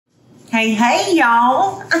Hey, hey,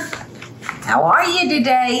 y'all. How are you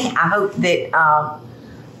today? I hope that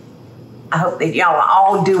y'all are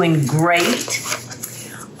all doing great.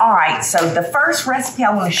 All right, so the first recipe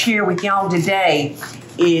I want to share with y'all today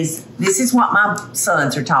is, this is what my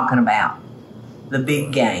sons are talking about. The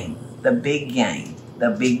big game, the big game, the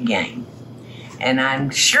big game. And I'm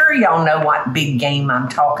sure y'all know what big game I'm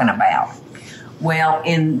talking about. Well,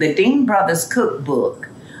 in the Deen Brothers cookbook,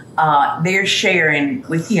 they're sharing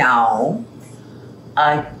with y'all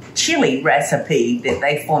a chili recipe that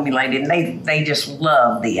they formulated, and they just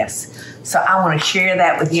love this. So I want to share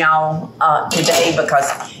that with y'all today,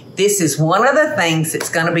 because this is one of the things that's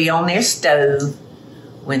going to be on their stove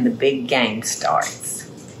when the big game starts.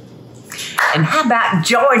 And how about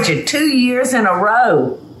Georgia, 2 years in a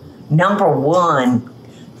row, #1.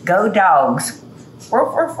 Go Dogs.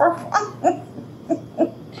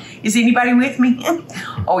 Is anybody with me?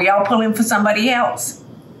 Oh, y'all pulling for somebody else?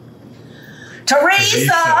 Teresa!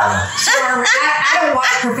 Sorry, I don't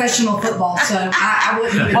watch professional football, so I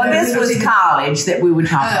wouldn't. Well, this was college that we were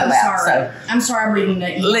talking about. Sorry. So I'm sorry, I'm reading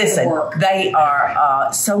that. Listen, they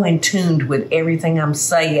are so in tune with everything I'm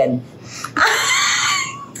saying.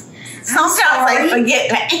 Sometimes they forget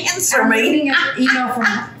to answer me. I'm reading an email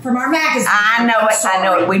from our magazine. I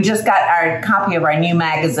know it. We just got our copy of our new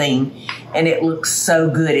magazine, and it looks so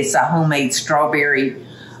good. It's a homemade strawberry,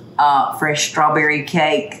 fresh strawberry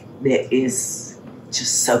cake that is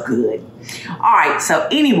just so good. All right, so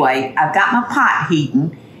anyway, I've got my pot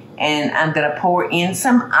heating, and I'm going to pour in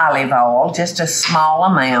some olive oil, just a small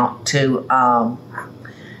amount, to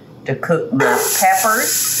cook my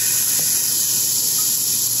peppers.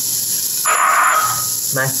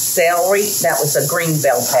 My celery, that was a green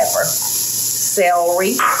bell pepper.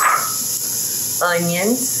 Celery,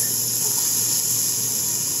 onions,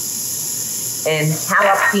 and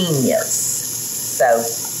jalapenos. So,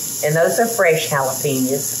 and those are fresh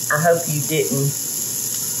jalapenos. I hope you didn't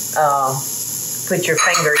put your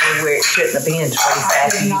finger anywhere it shouldn't have been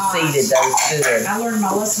after you seeded those good. I learned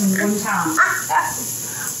my lesson one time.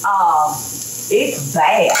 It's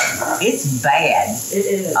bad. It's bad. It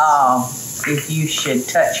is. If you should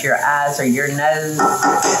touch your eyes or your nose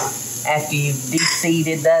after you've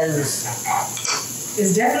de-seeded those.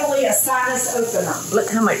 It's definitely a sinus opener. Look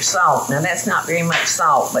how much salt. Now, that's not very much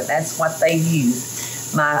salt, but that's what they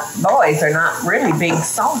use. My boys are not really big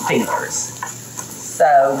salt eaters.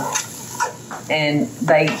 So, and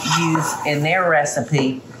they use, in their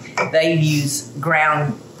recipe, they use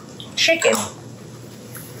ground chicken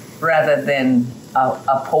rather than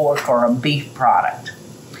a pork or a beef product.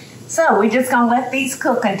 So we're just going to let these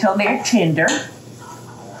cook until they're tender.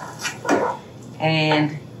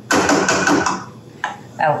 And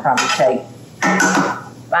that'll probably take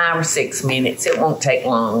 5 or 6 minutes. It won't take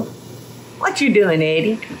long. What you doing,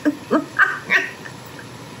 Eddie?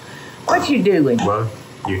 What you doing? Well,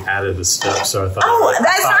 you added a step, so I thought,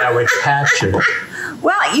 I would catch it.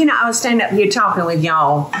 Well, you know, I was standing up here talking with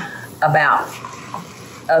y'all about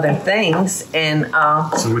other things, and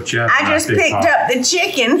so what you have I just picked up the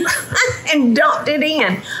chicken and dumped it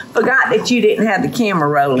in. Forgot that you didn't have the camera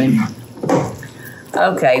rolling.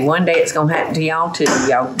 Okay, one day it's gonna happen to y'all too.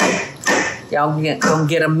 Y'all gonna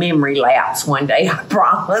get a memory lapse one day, I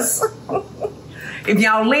promise. If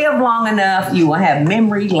y'all live long enough, you will have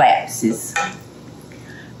memory lapses.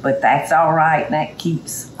 But that's all right. That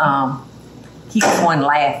keeps one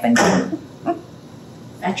laughing.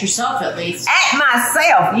 At yourself, at least. At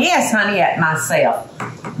myself. Yes, honey, at myself.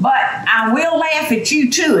 But I will laugh at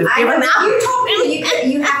you, too. You told me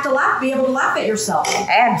you have to laugh, be able to laugh at yourself.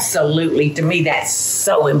 Absolutely. To me, that's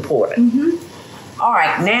so important. Mm-hmm. All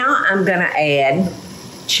right, now I'm going to add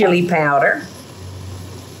chili powder.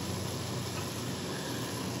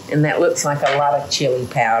 And that looks like a lot of chili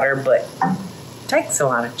powder, but it takes a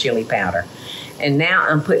lot of chili powder. And now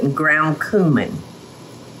I'm putting ground cumin.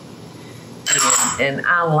 And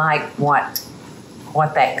I like what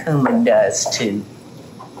that cumin does to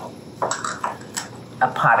a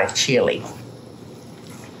pot of chili.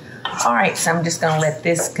 All right, so I'm just going to let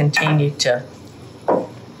this continue to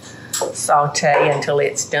saute until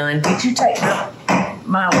it's done. Did you take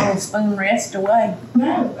my little spoon rest away?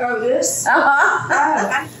 No. Oh, this?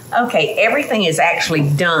 Uh-huh. Okay, everything is actually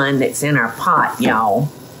done that's in our pot, y'all.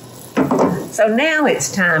 So now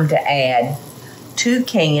it's time to add 2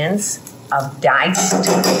 cans of diced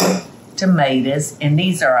tomatoes, and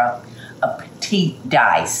these are a petite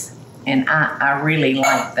dice, and I really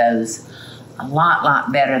like those a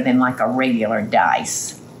lot better than like a regular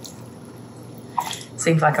dice.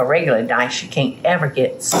 Seems like a regular dice, you can't ever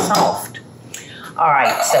get soft. All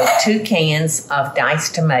right, so 2 cans of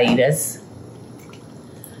diced tomatoes.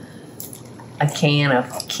 a can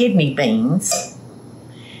of kidney beans.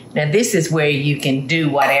 Now this is where you can do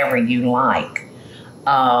whatever you like.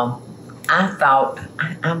 I thought,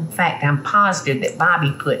 in fact, I'm positive that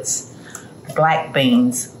Bobby puts black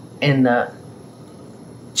beans in the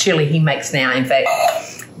chili he makes now. In fact,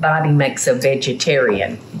 Bobby makes a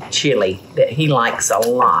vegetarian chili that he likes a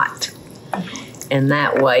lot. And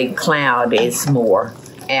that way Cloud is more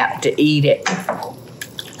apt to eat it,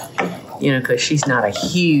 you know, because she's not a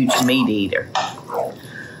huge meat eater.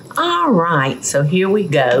 All right, so here we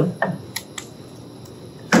go.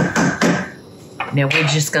 Now we're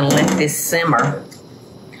just gonna let this simmer.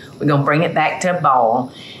 We're gonna bring it back to a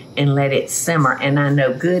boil and let it simmer. And I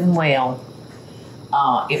know good and well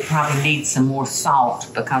it probably needs some more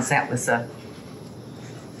salt because that was a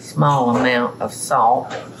small amount of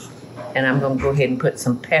salt. And I'm gonna go ahead and put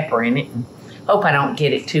some pepper in it. And hope I don't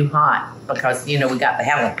get it too hot because, you know, we got the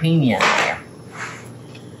jalapeno in there.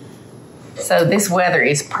 So this weather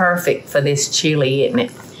is perfect for this chili, isn't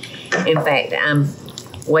it? In fact, I'm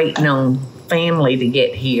waiting on family to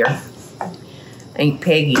get here. Aunt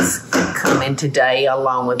Peggy's coming today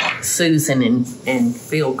along with Susan and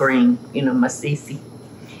Phil Green, you know, my sissy,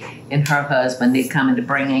 and her husband. They're coming to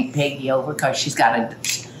bring Aunt Peggy over because she's got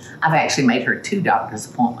I've actually made her 2 doctor's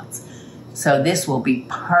appointments. So this will be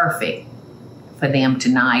perfect for them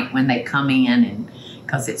tonight when they come in, and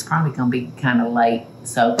because it's probably going to be kind of late.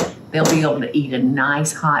 So they'll be able to eat a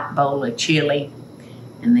nice hot bowl of chili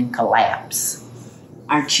and then collapse.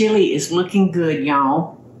 Our chili is looking good,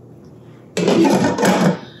 y'all.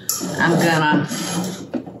 I'm gonna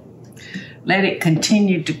let it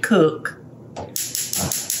continue to cook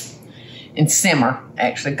and simmer.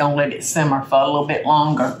 Actually, gonna let it simmer for a little bit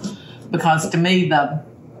longer because to me, the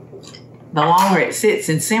longer it sits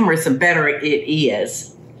and simmers, the better it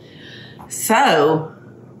is. So,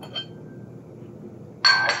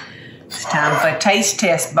 it's time for a taste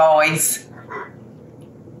test, boys.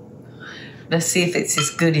 Let's see if it's as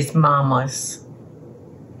good as Mama's.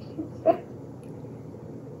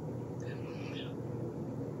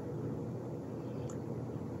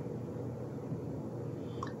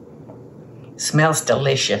 Smells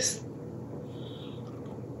delicious.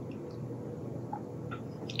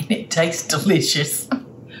 And it tastes delicious.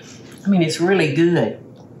 I mean, it's really good.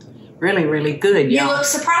 Really, really good, y'all. You look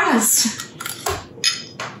surprised.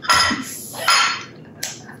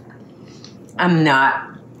 I'm not.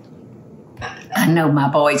 I know my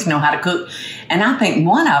boys know how to cook. And I think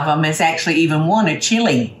one of them has actually even won a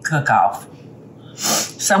chili cook-off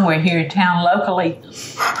somewhere here in town locally.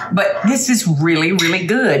 But this is really, really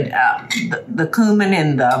good. The cumin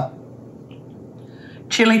and the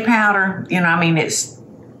chili powder, you know, I mean,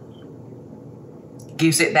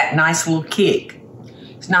 gives it that nice little kick.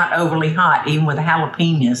 It's not overly hot, even with the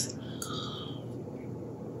jalapenos.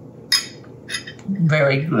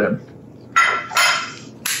 Very good.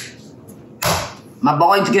 My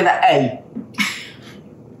boys get an A.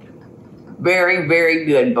 Very, very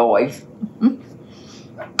good, boys.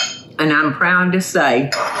 And I'm proud to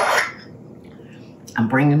say I'm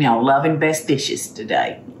bringing y'all loving best dishes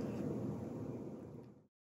today.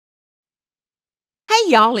 Hey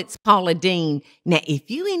y'all, it's Paula Deen. Now, if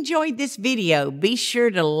you enjoyed this video, be sure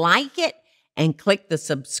to like it and click the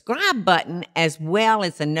subscribe button as well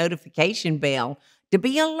as the notification bell to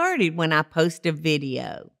be alerted when I post a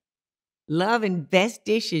video. Love and best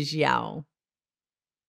dishes, y'all.